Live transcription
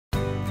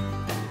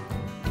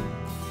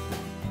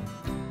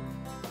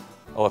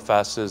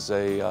OFS is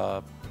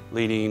a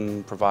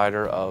leading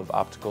provider of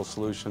optical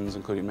solutions,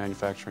 including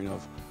manufacturing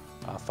of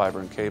fiber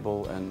and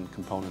cable and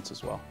components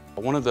as well.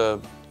 One of the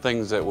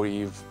things that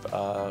we've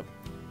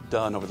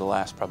done over the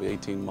last probably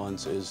 18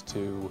 months is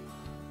to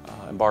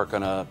embark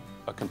on a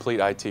complete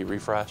IT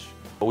refresh.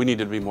 We need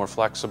to be more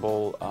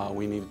flexible.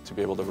 We need to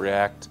be able to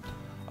react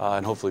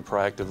and hopefully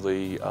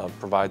proactively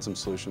provide some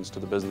solutions to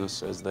the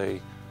business as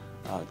they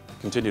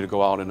continue to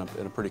go out in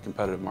a pretty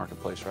competitive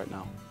marketplace right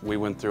now. We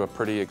went through a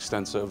pretty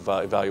extensive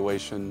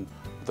evaluation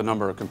with a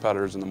number of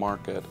competitors in the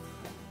market,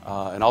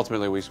 and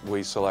ultimately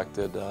we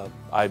selected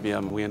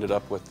IBM. We ended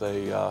up with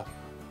a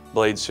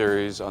Blade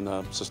series on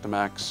the System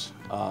X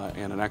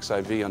and an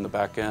XIV on the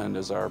back end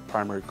as our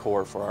primary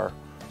core for our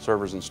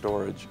servers and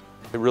storage.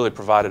 It really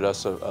provided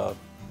us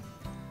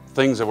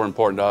things that were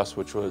important to us,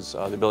 which was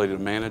the ability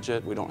to manage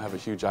it. We don't have a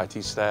huge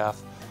IT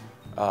staff.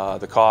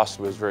 The cost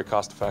was very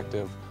cost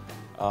effective,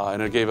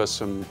 and it gave us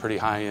some pretty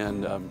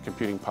high-end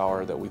computing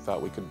power that we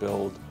thought we could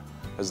build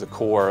as the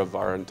core of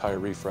our entire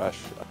refresh.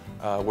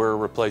 We're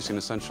replacing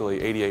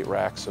essentially 88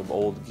 racks of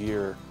old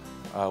gear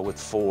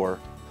with 4.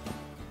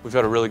 We've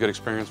had a really good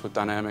experience with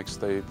Dynamix.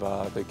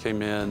 They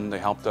came in, they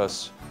helped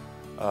us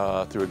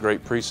through a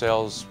great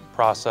pre-sales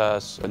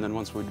process, and then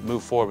once we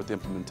moved forward with the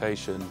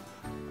implementation,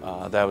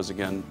 that was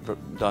again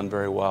done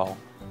very well.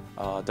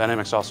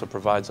 Dynamix also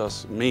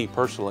provides me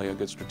personally, a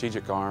good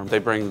strategic arm. They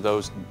bring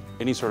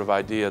any sort of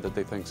idea that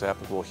they think is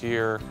applicable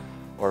here,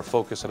 or a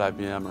focus at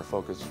IBM, or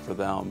focus for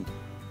them,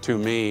 to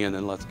me, and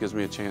then gives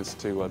me a chance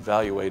to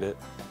evaluate it.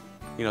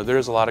 You know,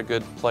 there's a lot of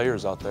good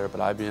players out there,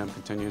 but IBM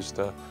continues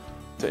to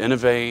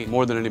innovate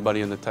more than anybody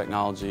in the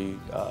technology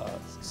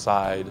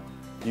side.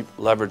 You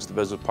leverage the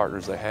business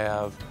partners they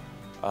have.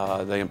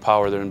 They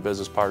empower their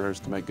business partners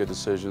to make good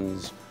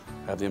decisions,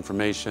 have the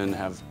information,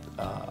 have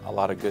a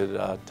lot of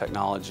good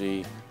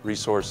technology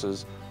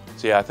resources.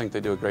 So yeah, I think they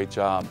do a great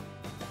job.